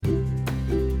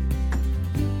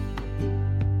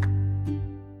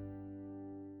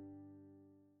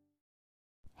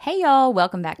Hey y'all,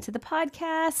 welcome back to the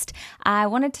podcast. I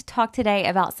wanted to talk today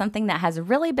about something that has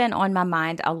really been on my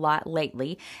mind a lot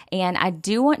lately. And I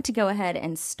do want to go ahead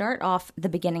and start off the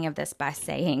beginning of this by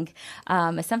saying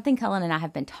something Cullen and I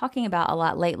have been talking about a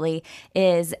lot lately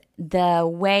is the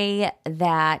way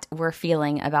that we're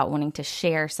feeling about wanting to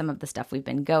share some of the stuff we've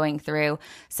been going through,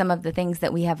 some of the things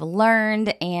that we have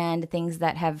learned and things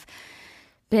that have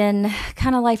been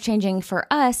kind of life-changing for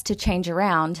us to change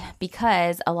around,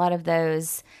 because a lot of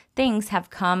those things have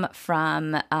come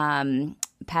from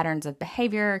patterns of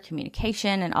behavior,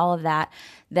 communication, and all of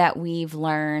that we've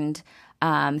learned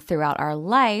throughout our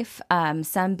life.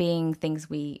 Some being things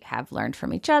we have learned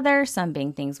from each other, some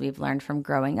being things we've learned from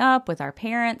growing up with our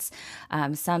parents,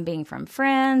 some being from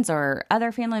friends or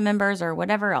other family members or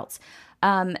whatever else.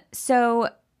 So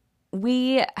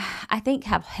we, I think,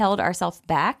 have held ourselves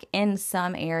back in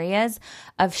some areas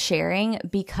of sharing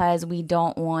because we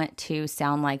don't want to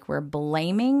sound like we're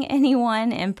blaming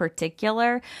anyone in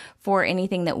particular for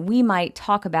anything that we might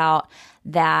talk about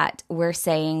that we're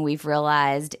saying we've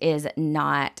realized is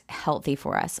not healthy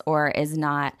for us or is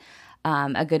not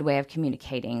a good way of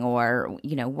communicating, or,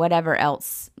 whatever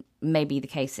else may be the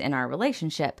case in our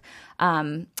relationship.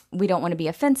 We don't want to be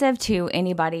offensive to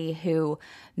anybody who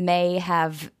may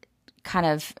have kind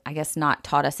of, I guess, not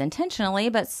taught us intentionally,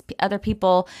 but other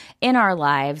people in our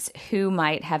lives who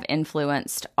might have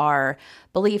influenced our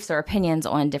beliefs or opinions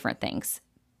on different things.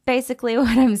 Basically,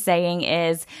 what I'm saying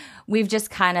is we've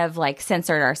just kind of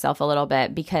censored ourselves a little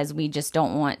bit because we just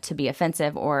don't want to be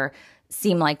offensive or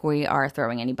seem like we are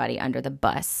throwing anybody under the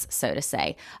bus, so to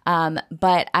say.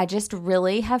 But I just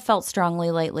really have felt strongly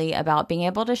lately about being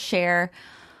able to share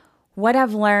what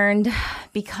I've learned,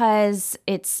 because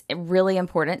it's really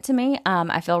important to me.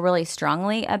 I feel really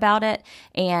strongly about it,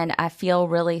 and I feel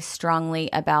really strongly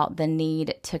about the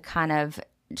need to kind of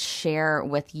share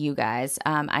with you guys.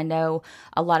 I know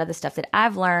a lot of the stuff that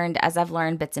I've learned, as I've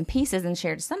learned bits and pieces and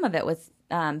shared some of it with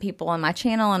people on my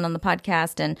channel and on the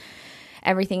podcast and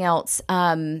everything else,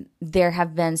 there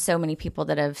have been so many people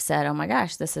that have said, oh my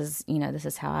gosh, this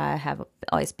is how I have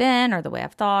always been, or the way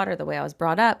I've thought, or the way I was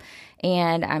brought up.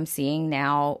 And I'm seeing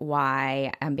now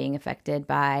why I'm being affected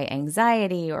by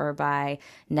anxiety or by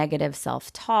negative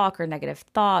self-talk or negative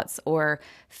thoughts or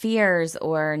fears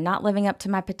or not living up to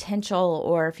my potential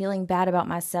or feeling bad about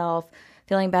myself,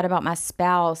 feeling bad about my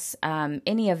spouse,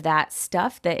 any of that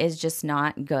stuff that is just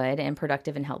not good and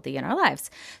productive and healthy in our lives.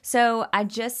 So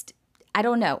I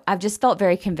don't know. I've just felt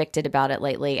very convicted about it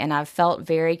lately, and I've felt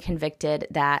very convicted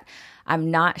that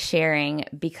I'm not sharing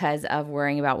because of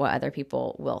worrying about what other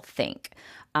people will think.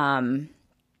 And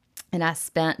I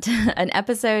spent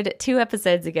two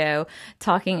episodes ago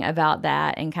talking about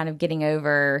that and kind of getting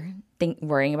over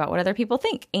worrying about what other people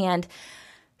think. And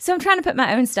so I'm trying to put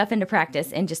my own stuff into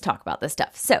practice and just talk about this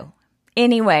stuff. So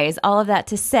anyways, all of that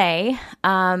to say,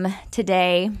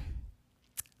 today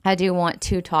I do want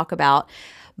to talk about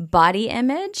body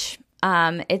image.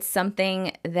 It's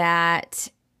something that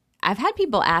I've had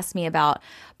people ask me about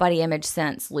body image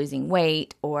since losing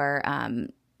weight, or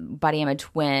body image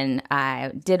when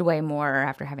I did weigh more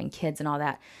after having kids and all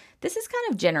that. This is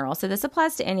kind of general. So this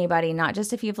applies to anybody, not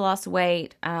just if you've lost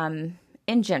weight, in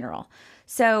general.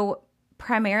 So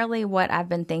primarily what I've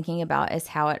been thinking about is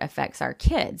how it affects our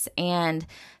kids. And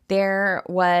there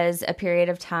was a period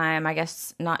of time, I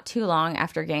guess not too long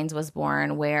after Gaines was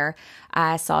born, where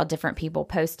I saw different people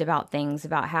post about things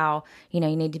about how, you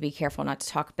need to be careful not to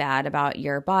talk bad about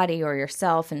your body or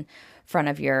yourself in front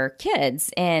of your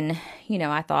kids. And,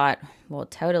 I thought, well,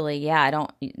 totally, yeah,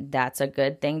 that's a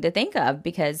good thing to think of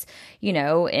because,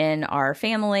 in our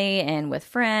family and with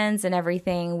friends and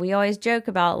everything, we always joke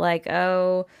about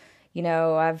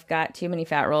I've got too many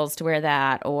fat rolls to wear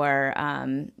that, or,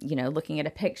 looking at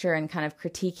a picture and kind of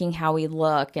critiquing how we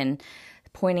look and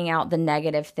pointing out the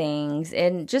negative things,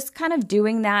 and just kind of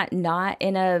doing that not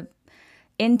in a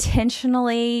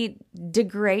intentionally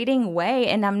degrading way.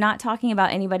 And I'm not talking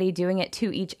about anybody doing it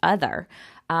to each other,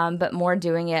 but more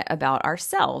doing it about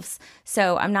ourselves.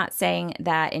 So I'm not saying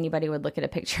that anybody would look at a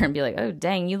picture and be like, oh,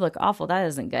 dang, you look awful. That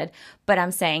isn't good. But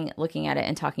I'm saying looking at it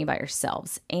and talking about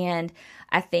yourselves. And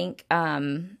I think,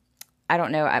 I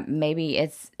don't know, maybe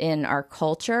it's in our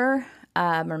culture,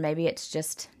 or maybe it's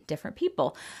just different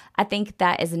people. I think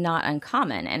that is not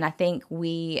uncommon. And I think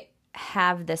we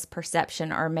have this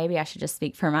perception, or maybe I should just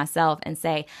speak for myself and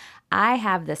say, I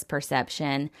have this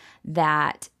perception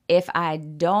that if I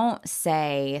don't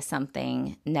say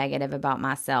something negative about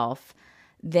myself,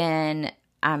 then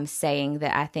I'm saying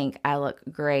that I think I look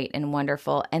great and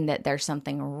wonderful, and that there's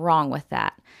something wrong with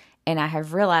that. And I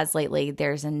have realized lately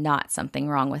there's not something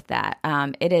wrong with that.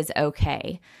 It is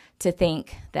okay to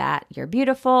think that you're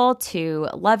beautiful, to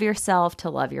love yourself, to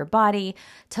love your body,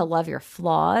 to love your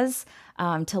flaws,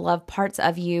 to love parts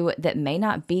of you that may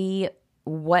not be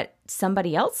what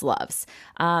somebody else loves.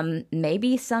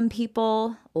 Maybe some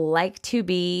people like to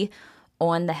be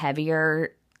on the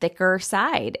heavier, thicker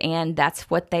side, and that's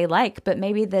what they like. But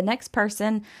maybe the next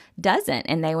person doesn't,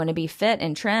 and they want to be fit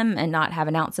and trim and not have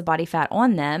an ounce of body fat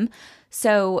on them.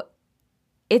 So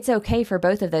it's okay for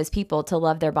both of those people to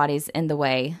love their bodies in the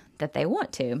way that they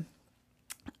want to.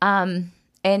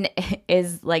 And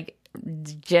is like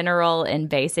general and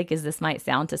basic as this might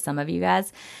sound to some of you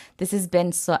guys, this has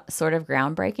been sort of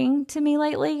groundbreaking to me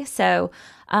lately. So,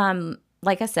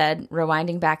 like I said,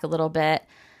 rewinding back a little bit,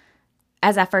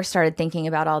 as I first started thinking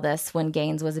about all this when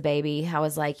Gaines was a baby, I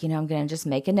was like, I'm going to just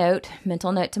make a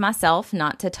mental note to myself,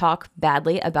 not to talk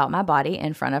badly about my body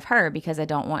in front of her, because I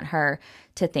don't want her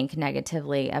to think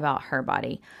negatively about her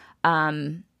body.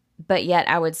 But yet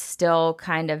I would still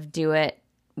kind of do it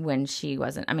when she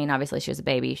wasn't. I mean, obviously she was a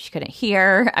baby. She couldn't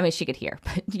hear. I mean, she could hear,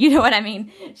 but you know what I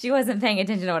mean? She wasn't paying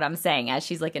attention to what I'm saying as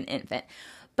she's like an infant.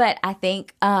 But I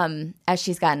think as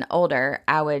she's gotten older,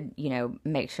 I would,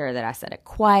 make sure that I said it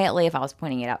quietly if I was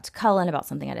pointing it out to Cullen about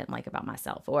something I didn't like about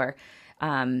myself, or,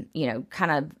 kind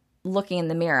of looking in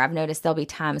the mirror. I've noticed there'll be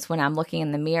times when I'm looking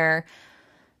in the mirror,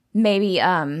 maybe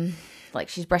like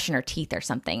she's brushing her teeth or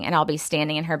something, and I'll be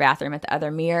standing in her bathroom at the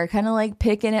other mirror, kind of like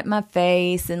picking at my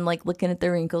face and like looking at the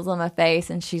wrinkles on my face.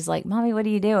 And she's like, "Mommy, what are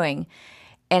you doing?"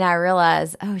 And I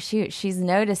realize, oh, shoot, she's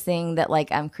noticing that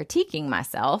like I'm critiquing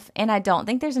myself. And I don't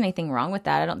think there's anything wrong with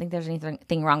that. I don't think there's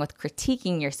anything wrong with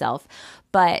critiquing yourself.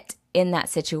 But in that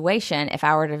situation, if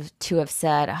I were to have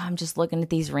said, "Oh, I'm just looking at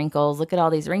these wrinkles, look at all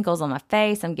these wrinkles on my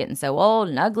face, I'm getting so old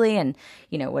and ugly," and,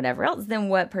 whatever else, then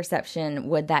what perception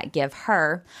would that give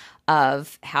her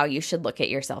of how you should look at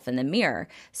yourself in the mirror?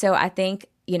 So I think,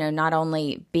 not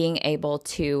only being able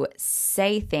to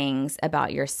say things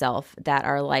about yourself that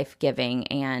are life-giving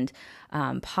and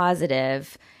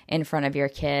positive in front of your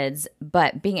kids,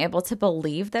 but being able to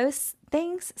believe those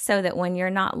things so that when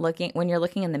you're looking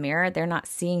in the mirror, they're not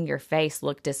seeing your face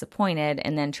look disappointed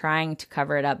and then trying to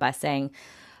cover it up by saying,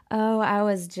 "Oh, I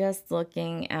was just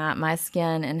looking at my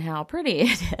skin and how pretty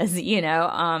it is."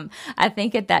 I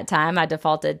think at that time I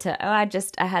defaulted to, I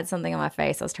had something on my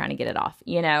face. I was trying to get it off,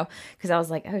 because I was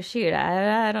like, oh shoot,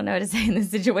 I don't know what to say in this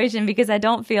situation because I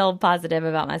don't feel positive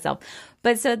about myself.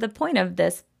 But so the point of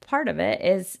this part of it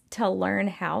is to learn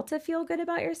how to feel good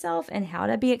about yourself and how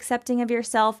to be accepting of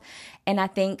yourself. And I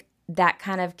think that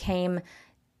kind of came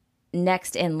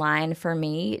next in line for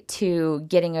me to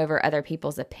getting over other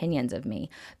people's opinions of me,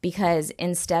 because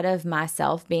instead of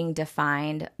myself being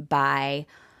defined by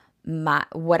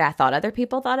what I thought other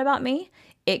people thought about me,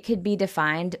 it could be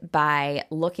defined by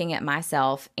looking at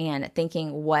myself and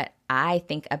thinking what I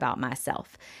think about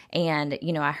myself. And,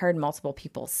 I heard multiple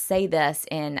people say this,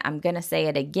 and I'm going to say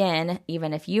it again,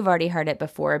 even if you've already heard it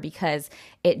before, because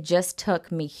it just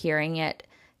took me hearing it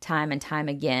time and time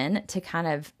again to kind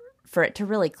of for it to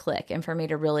really click and for me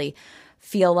to really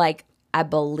feel like I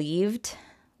believed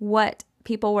what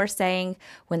people were saying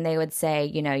when they would say,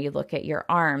 you look at your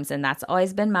arms, and that's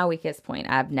always been my weakest point.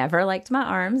 I've never liked my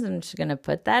arms. I'm just going to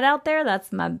put that out there.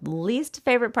 That's my least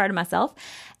favorite part of myself.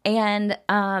 And,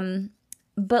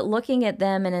 but looking at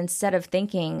them, and instead of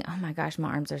thinking, "Oh my gosh, my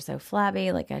arms are so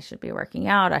flabby, like I should be working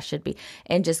out,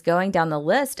 and just going down the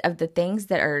list of the things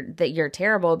that you're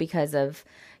terrible because of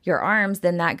your arms,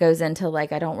 then that goes into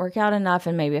like, I don't work out enough,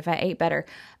 and maybe if I ate better.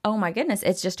 Oh my goodness,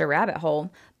 it's just a rabbit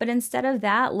hole. But instead of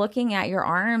that, looking at your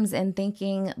arms and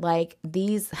thinking like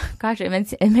these, gosh, it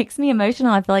makes me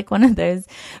emotional. I feel like one of those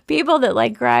people that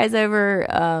like cries over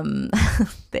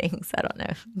things. I don't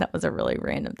know. That was a really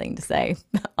random thing to say.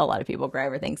 A lot of people cry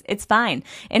over things. It's fine.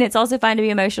 And it's also fine to be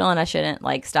emotional, and I shouldn't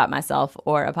like stop myself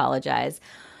or apologize.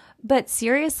 But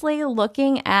seriously,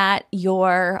 looking at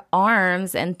your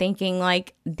arms and thinking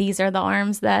like, these are the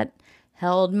arms that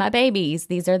held my babies.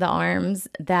 These are the arms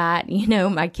that,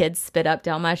 my kids spit up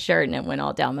down my shirt and it went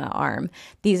all down my arm.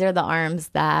 These are the arms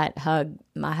that hug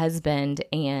my husband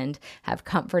and have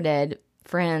comforted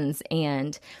friends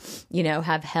and,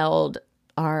 have held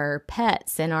our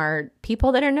pets and our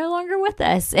people that are no longer with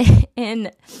us.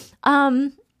 And,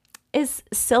 as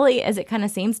silly as it kind of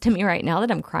seems to me right now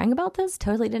that I'm crying about this,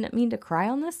 totally didn't mean to cry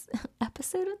on this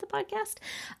episode of the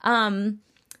podcast.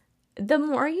 The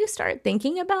more you start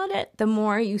thinking about it, the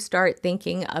more you start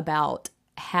thinking about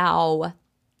how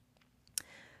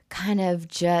kind of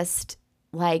just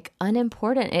like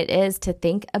unimportant it is to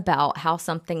think about how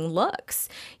something looks.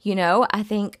 I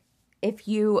think if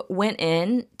you went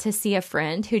in to see a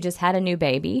friend who just had a new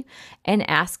baby and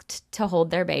asked to hold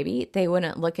their baby, they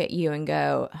wouldn't look at you and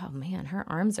go, oh man, her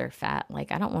arms are fat.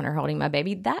 Like, I don't want her holding my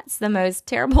baby. That's the most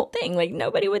terrible thing. Like,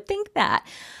 nobody would think that.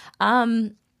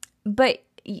 But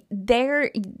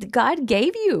God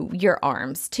gave you your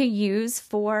arms to use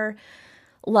for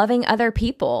loving other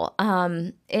people,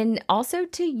 and also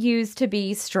to use to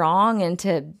be strong and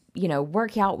to,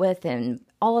 work out with and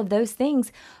all of those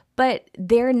things. But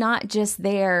they're not just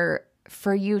there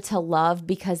for you to love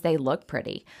because they look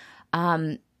pretty.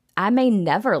 I may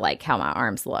never like how my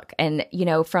arms look. And,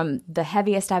 from the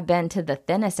heaviest I've been to the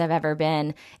thinnest I've ever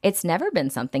been, it's never been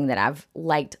something that I've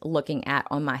liked looking at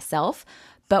on myself.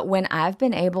 But when I've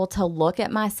been able to look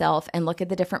at myself and look at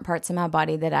the different parts of my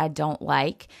body that I don't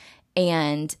like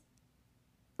and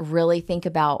really think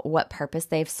about what purpose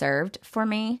they've served for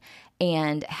me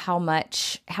and how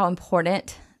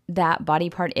important that body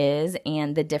part is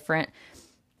and the different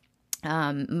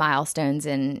milestones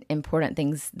and important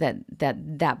things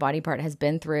that body part has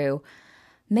been through,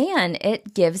 man,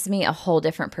 it gives me a whole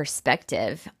different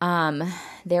perspective.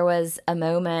 There was a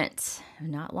moment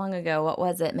not long ago, what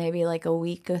was it? Maybe like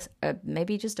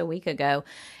maybe just a week ago.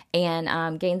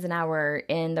 And Gaines and I were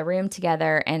in the room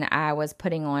together and I was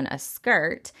putting on a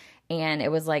skirt and it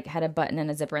was like had a button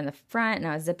and a zipper in the front and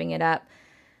I was zipping it up.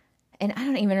 And I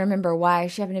don't even remember why.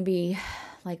 She happened to be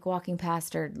like walking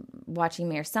past or watching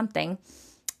me or something.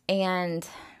 And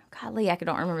golly, I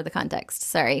don't remember the context.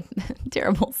 Sorry.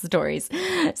 Terrible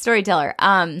storyteller.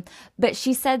 But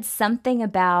she said something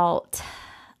about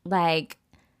like,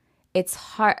 it's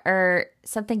hard, or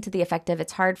something to the effect of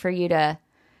it's hard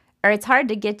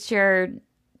to get your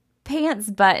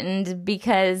pants buttoned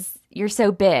because you're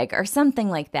so big or something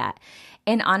like that.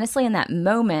 And honestly, in that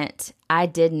moment, I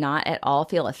did not at all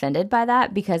feel offended by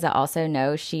that because I also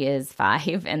know she is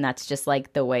 5 and that's just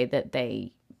like the way that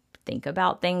they think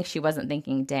about things. She wasn't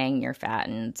thinking, dang, you're fat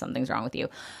and something's wrong with you.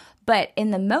 But in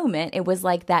the moment, it was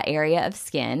like that area of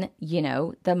skin,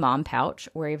 the mom pouch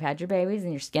where you've had your babies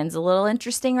and your skin's a little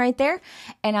interesting right there.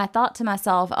 And I thought to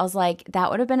myself, I was like, that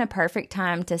would have been a perfect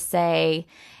time to say,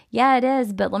 yeah, it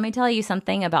is. But let me tell you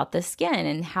something about the skin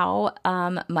and how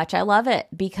much I love it,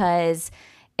 because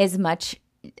as much,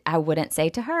 I wouldn't say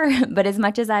to her, but as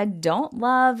much as I don't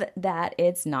love that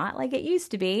it's not like it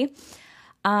used to be,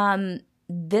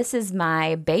 this is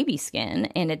my baby skin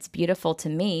and it's beautiful to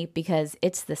me because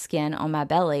it's the skin on my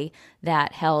belly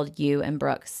that held you and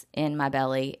Brooks in my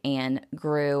belly and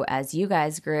grew as you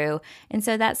guys grew. And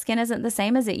so that skin isn't the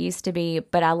same as it used to be,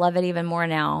 but I love it even more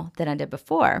now than I did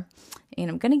before. And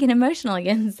I'm going to get emotional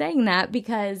again saying that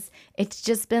because it's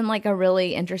just been like a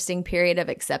really interesting period of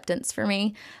acceptance for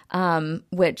me,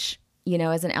 which,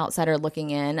 as an outsider looking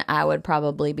in, I would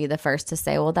probably be the first to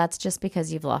say, well, that's just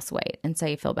because you've lost weight. And so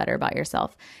you feel better about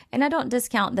yourself. And I don't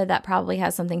discount that probably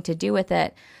has something to do with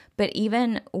it. But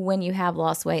even when you have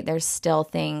lost weight, there's still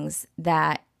things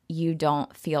that you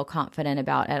don't feel confident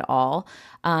about at all.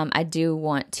 I do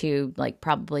want to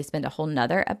probably spend a whole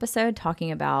nother episode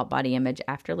talking about body image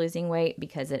after losing weight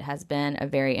because it has been a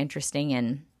very interesting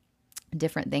and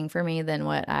different thing for me than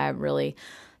what I really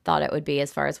thought it would be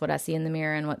as far as what I see in the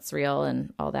mirror and what's real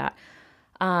and all that.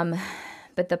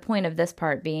 But the point of this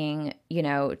part being,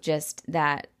 just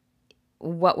that,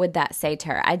 what would that say to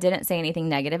her? I didn't say anything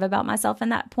negative about myself in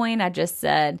that point. I just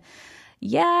said,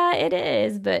 yeah, it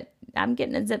is, but I'm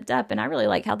getting it zipped up and I really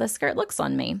like how this skirt looks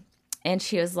on me. And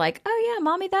she was like, oh yeah,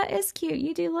 mommy, that is cute.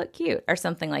 You do look cute, or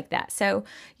something like that. So,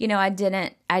 I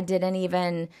didn't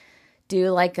even do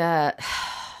like a,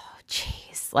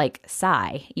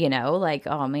 sigh,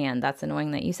 oh man, that's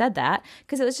annoying that you said that,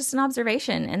 because it was just an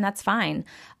observation and that's fine.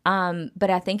 But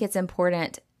I think it's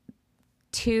important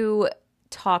to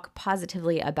talk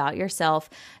positively about yourself,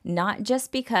 not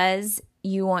just because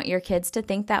you want your kids to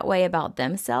think that way about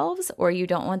themselves or you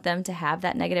don't want them to have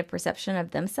that negative perception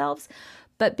of themselves,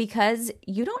 but because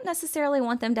you don't necessarily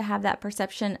want them to have that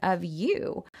perception of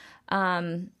you.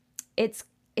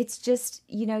 It's just,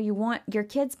 you want your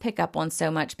kids pick up on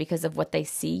so much because of what they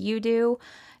see you do,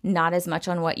 not as much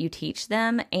on what you teach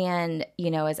them. And,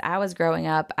 as I was growing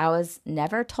up, I was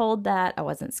never told that I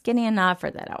wasn't skinny enough or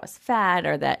that I was fat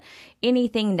or that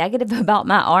anything negative about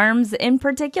my arms in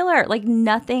particular.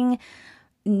 Nothing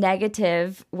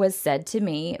negative was said to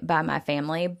me by my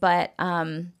family, but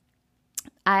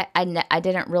I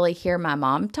didn't really hear my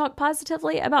mom talk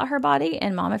positively about her body.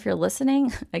 And Mom, if you're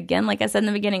listening, again, like I said in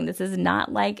the beginning, this is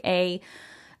not like a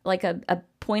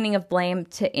pointing of blame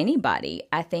to anybody.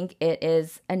 I think it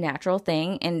is a natural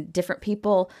thing, and different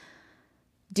people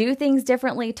do things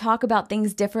differently, talk about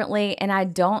things differently. And I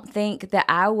don't think that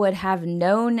I would have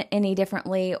known any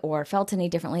differently or felt any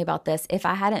differently about this if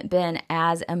I hadn't been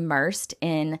as immersed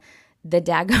in the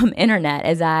daggum internet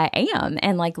as I am,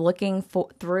 and like looking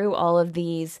through all of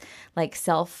these like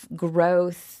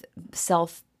self-growth,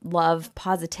 self-love,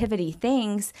 positivity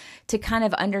things to kind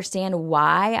of understand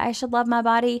why I should love my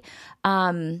body.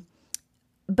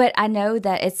 But I know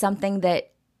that it's something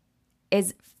that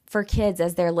is for kids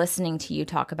as they're listening to you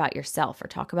talk about yourself or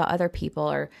talk about other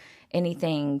people or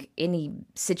anything, any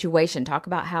situation, talk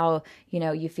about how,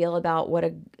 you feel about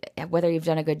whether you've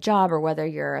done a good job or whether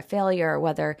you're a failure or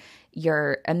whether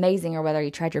you're amazing or whether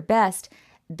you tried your best.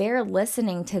 They're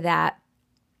listening to that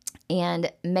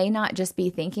and may not just be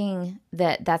thinking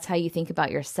that that's how you think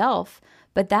about yourself,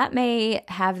 but that may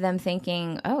have them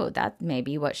thinking, oh, that may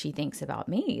be what she thinks about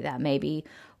me. That may be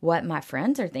what my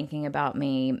friends are thinking about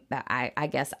me. I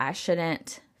guess I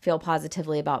shouldn't feel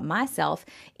positively about myself,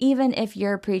 even if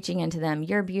you're preaching into them,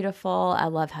 you're beautiful, I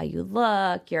love how you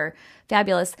look, you're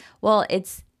fabulous. Well,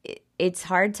 it's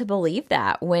hard to believe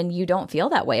that when you don't feel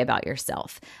that way about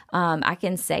yourself. I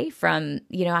can say from,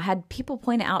 I had people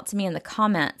point out to me in the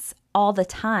comments all the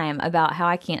time about how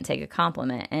I can't take a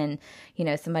compliment. And,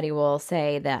 somebody will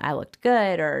say that I looked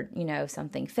good or,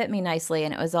 something fit me nicely.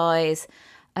 And it was always,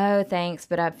 oh, thanks,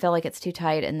 but I feel like it's too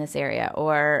tight in this area.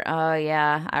 Or, oh,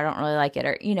 yeah, I don't really like it.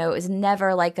 Or, it was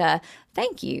never like a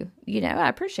thank you. I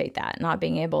appreciate that, not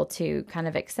being able to kind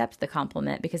of accept the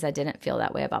compliment because I didn't feel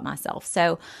that way about myself.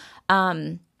 So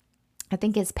I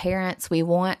think as parents, we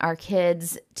want our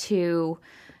kids to,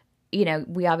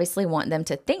 we obviously want them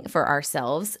to think for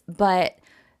ourselves, but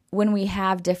when we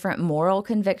have different moral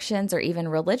convictions or even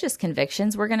religious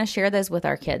convictions, we're going to share those with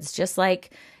our kids. Just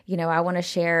like, I want to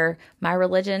share my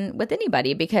religion with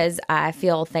anybody because I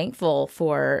feel thankful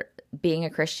for being a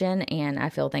Christian and I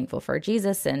feel thankful for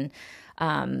Jesus and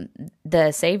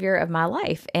the savior of my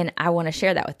life. And I want to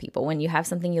share that with people. When you have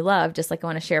something you love, just like I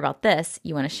want to share about this,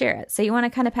 you want to share it. So you want to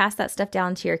kind of pass that stuff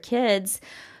down to your kids,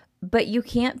 but you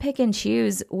can't pick and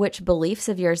choose which beliefs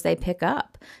of yours they pick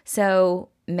up. So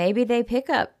maybe they pick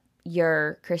up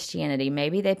your Christianity.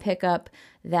 Maybe they pick up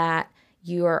that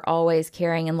you are always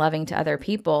caring and loving to other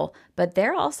people, but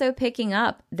they're also picking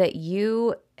up that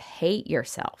you hate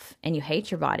yourself and you hate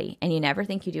your body and you never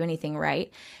think you do anything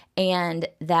right, and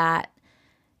that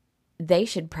they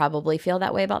should probably feel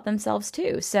that way about themselves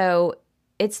too. So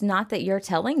it's not that you're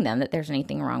telling them that there's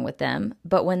anything wrong with them,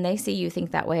 but when they see you think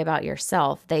that way about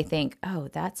yourself, they think, oh,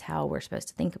 that's how we're supposed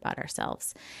to think about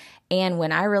ourselves. And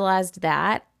when I realized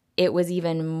that, it was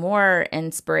even more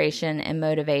inspiration and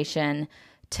motivation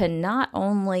to not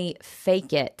only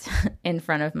fake it in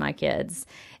front of my kids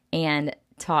and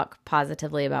talk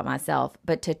positively about myself,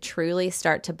 but to truly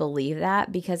start to believe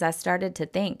that, because I started to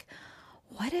think,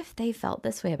 what if they felt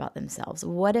this way about themselves?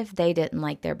 What if they didn't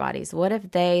like their bodies? What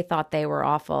if they thought they were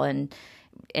awful and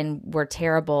were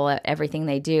terrible at everything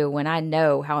they do when I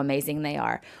know how amazing they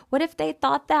are? What if they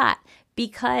thought that?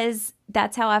 Because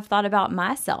that's how I've thought about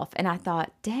myself. And I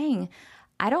thought, dang,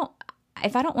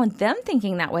 if I don't want them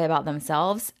thinking that way about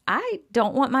themselves, I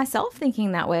don't want myself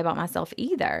thinking that way about myself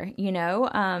either.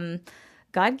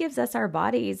 God gives us our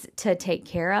bodies to take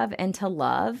care of and to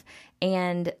love.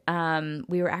 And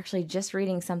we were actually just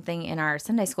reading something in our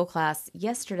Sunday school class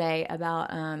yesterday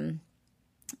about,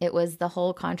 it was the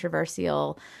whole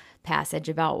controversial passage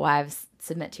about wives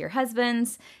submit to your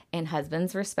husbands and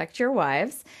husbands respect your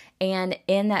wives. And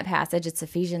in that passage, it's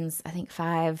Ephesians, I think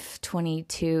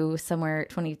 5:22, somewhere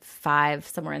 25,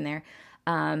 somewhere in there.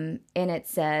 And it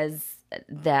says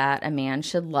that a man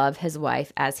should love his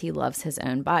wife as he loves his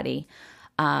own body.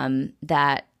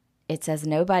 That it says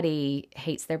nobody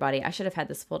hates their body. I should have had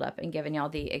this pulled up and given y'all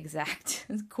the exact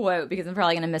quote because I'm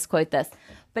probably going to misquote this.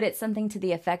 But it's something to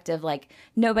the effect of like,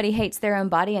 nobody hates their own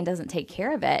body and doesn't take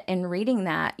care of it. And reading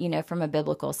that, from a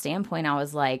biblical standpoint, I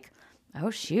was like, oh,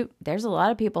 shoot, there's a lot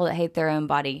of people that hate their own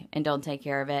body and don't take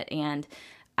care of it. And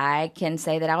I can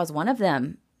say that I was one of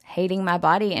them, hating my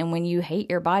body. And when you hate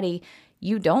your body,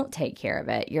 you don't take care of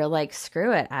it. You're like,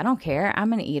 screw it. I don't care. I'm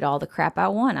going to eat all the crap I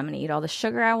want. I'm going to eat all the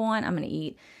sugar I want. I'm going to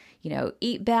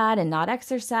eat bad and not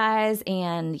exercise.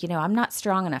 And, I'm not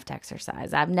strong enough to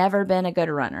exercise. I've never been a good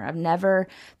runner. I've never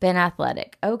been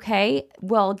athletic. Okay.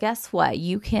 Well, guess what?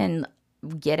 You can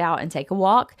get out and take a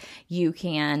walk. You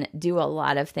can do a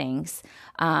lot of things.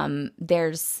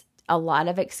 There's a lot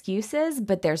of excuses,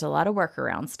 but there's a lot of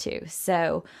workarounds too.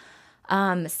 So,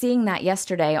 seeing that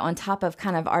yesterday on top of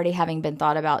kind of already having been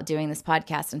thought about doing this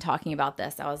podcast and talking about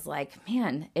this, I was like,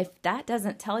 man, if that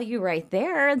doesn't tell you right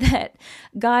there that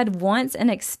God wants and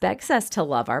expects us to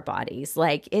love our bodies,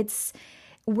 like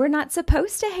we're not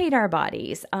supposed to hate our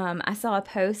bodies. I saw a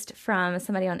post from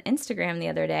somebody on Instagram the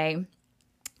other day.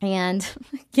 And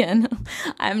again,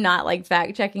 I'm not like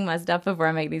fact checking my stuff before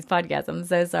I make these podcasts. I'm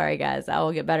so sorry, guys. I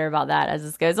will get better about that as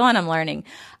this goes on. I'm learning.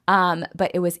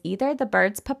 But it was either the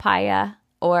Birds Papaya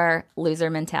or Loser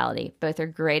Mentality. Both are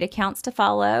great accounts to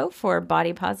follow for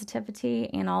body positivity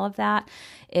and all of that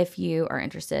if you are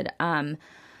interested.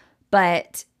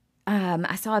 But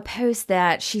I saw a post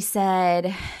that she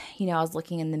said, I was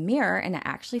looking in the mirror and I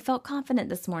actually felt confident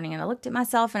this morning. And I looked at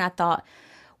myself and I thought,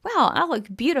 wow, I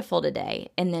look beautiful today.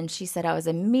 And then she said I was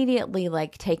immediately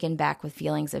like taken back with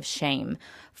feelings of shame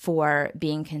for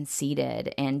being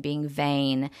conceited and being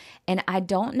vain. And I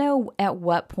don't know at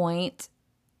what point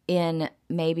in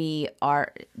maybe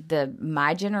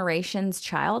my generation's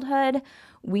childhood,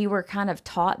 we were kind of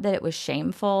taught that it was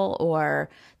shameful or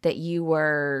that you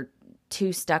were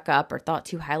too stuck up or thought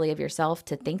too highly of yourself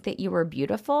to think that you were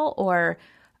beautiful, or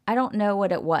I don't know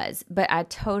what it was, but I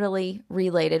totally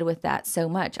related with that so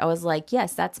much. I was like,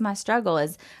 yes, that's my struggle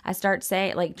is I start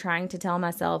trying to tell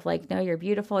myself like, no, you're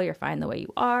beautiful. You're fine the way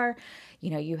you are.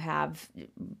 You have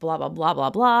blah, blah, blah, blah,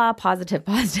 blah, positive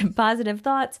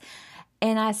thoughts.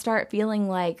 And I start feeling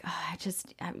like,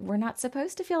 we're not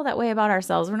supposed to feel that way about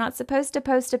ourselves. We're not supposed to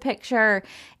post a picture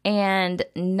and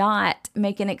not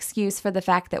make an excuse for the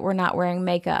fact that we're not wearing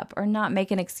makeup, or not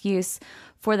make an excuse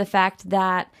for the fact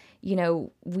that,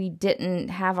 we didn't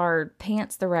have our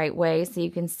pants the right way so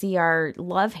you can see our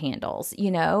love handles,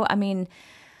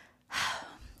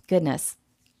 goodness.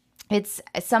 It's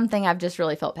something I've just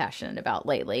really felt passionate about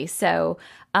lately. So,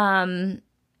 I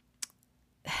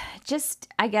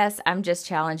guess I'm just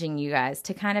challenging you guys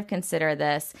to kind of consider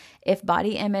this. If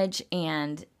body image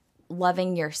and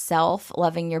loving yourself,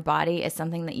 loving your body is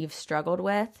something that you've struggled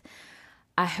with,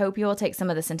 I hope you will take some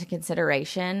of this into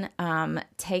consideration.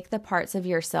 Take the parts of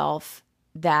yourself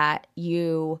that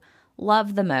you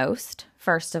love the most,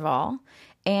 first of all.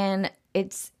 And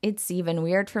it's even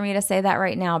weird for me to say that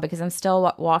right now because I'm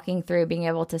still walking through being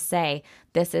able to say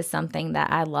this is something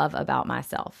that I love about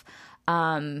myself.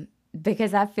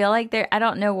 Because I feel like I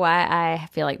don't know why I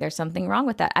feel like there's something wrong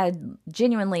with that. I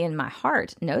genuinely in my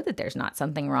heart know that there's not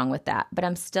something wrong with that, but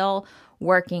I'm still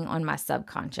working on my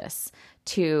subconscious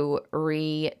to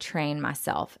retrain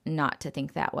myself not to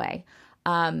think that way.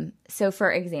 So for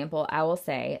example, I will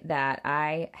say that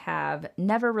I have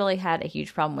never really had a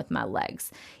huge problem with my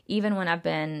legs. Even when I've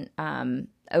been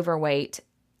overweight,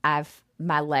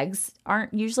 my legs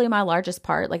aren't usually my largest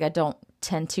part. Like I don't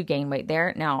tend to gain weight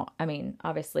there. Now,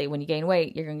 obviously when you gain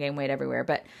weight, you're going to gain weight everywhere,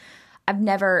 but I've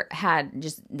never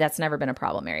that's never been a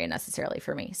problem area necessarily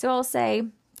for me. So I'll say,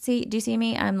 do you see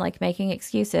me? I'm like making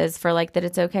excuses for like that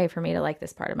it's okay for me to like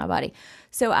this part of my body.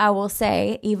 So I will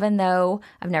say, even though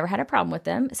I've never had a problem with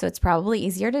them, so it's probably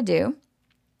easier to do,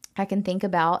 I can think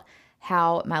about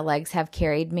how my legs have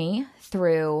carried me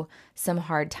through some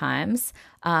hard times.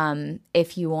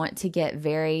 If you want to get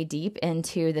very deep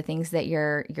into the things that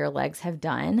your legs have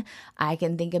done, I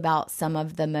can think about some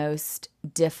of the most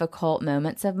difficult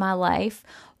moments of my life,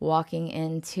 walking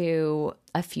into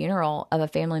a funeral of a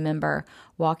family member,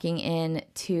 walking in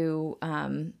to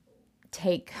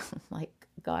take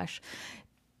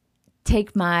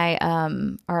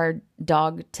my our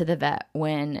dog to the vet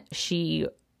when she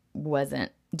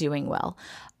wasn't doing well.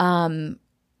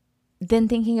 Then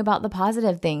thinking about the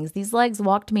positive things. These legs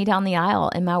walked me down the aisle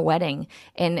in my wedding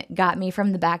and got me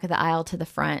from the back of the aisle to the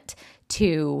front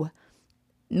to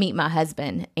meet my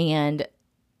husband and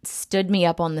stood me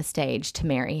up on the stage to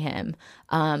marry him.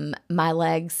 My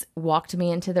legs walked me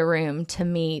into the room to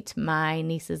meet my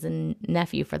nieces and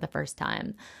nephew for the first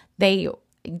time.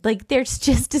 There's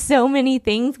just so many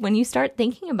things when you start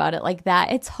thinking about it like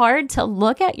that. It's hard to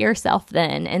look at yourself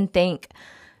then and think,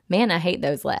 man, I hate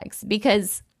those legs,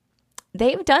 because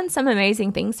they've done some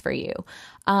amazing things for you.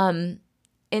 And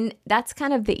that's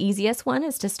kind of the easiest one,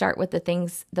 is to start with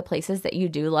the places that you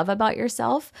do love about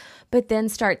yourself, but then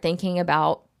start thinking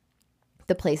about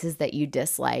the places that you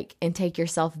dislike and take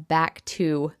yourself back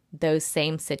to those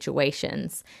same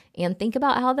situations and think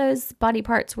about how those body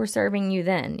parts were serving you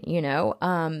then.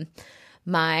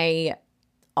 My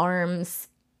arms,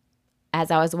 as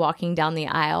I was walking down the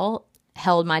aisle,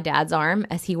 held my dad's arm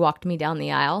as he walked me down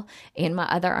the aisle, and my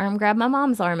other arm grabbed my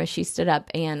mom's arm as she stood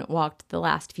up and walked the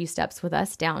last few steps with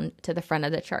us down to the front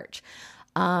of the church.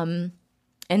 And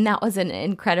that was an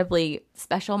incredibly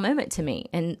special moment to me,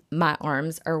 and my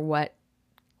arms are what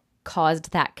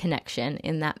caused that connection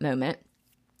in that moment.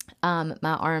 My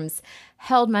arms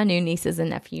held my new nieces and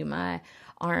nephew. My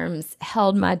arms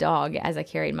held my dog as I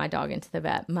carried my dog into the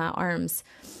vet. My arms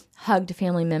hugged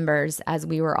family members as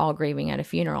we were all grieving at a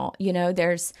funeral.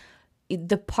 There's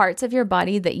the parts of your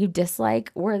body that you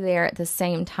dislike were there at the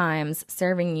same times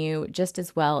serving you just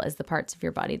as well as the parts of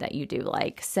your body that you do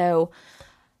like. So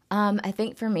I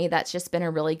think for me, that's just been a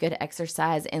really good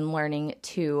exercise in learning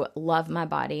to love my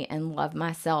body and love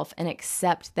myself and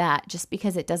accept that just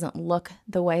because it doesn't look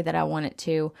the way that I want it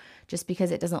to, just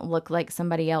because it doesn't look like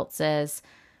somebody else's,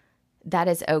 that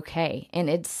is okay. And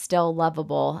it's still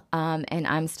lovable. And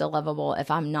I'm still lovable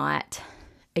if I'm not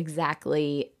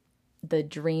exactly the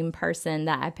dream person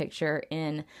that I picture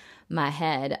in my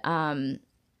head.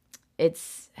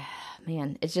 It's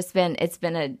been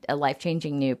a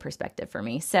life-changing new perspective for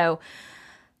me. So,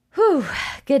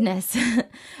 goodness.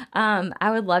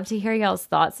 I would love to hear y'all's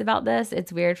thoughts about this.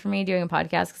 It's weird for me doing a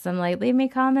podcast because I'm like, leave me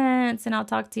comments and I'll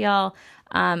talk to y'all.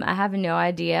 I have no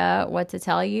idea what to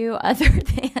tell you other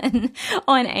than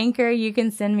on Anchor, you can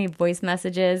send me voice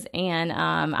messages, and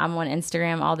I'm on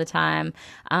Instagram all the time.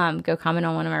 Go comment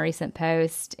on one of my recent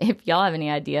posts. If y'all have any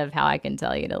idea of how I can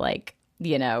tell you to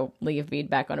leave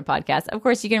feedback on a podcast. Of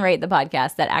course, you can rate the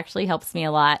podcast. That actually helps me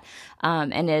a lot,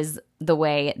 and is the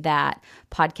way that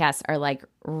podcasts are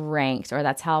ranked, or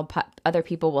that's how other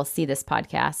people will see this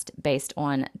podcast based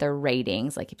on the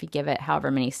ratings. Like if you give it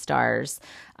however many stars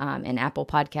in Apple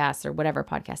Podcasts or whatever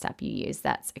podcast app you use,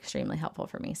 that's extremely helpful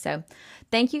for me. So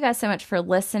thank you guys so much for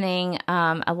listening.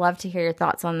 I love to hear your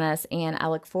thoughts on this, and I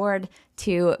look forward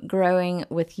to growing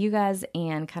with you guys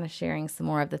and kind of sharing some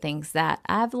more of the things that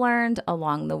I've learned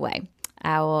along the way.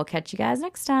 I will catch you guys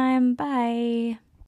next time. Bye.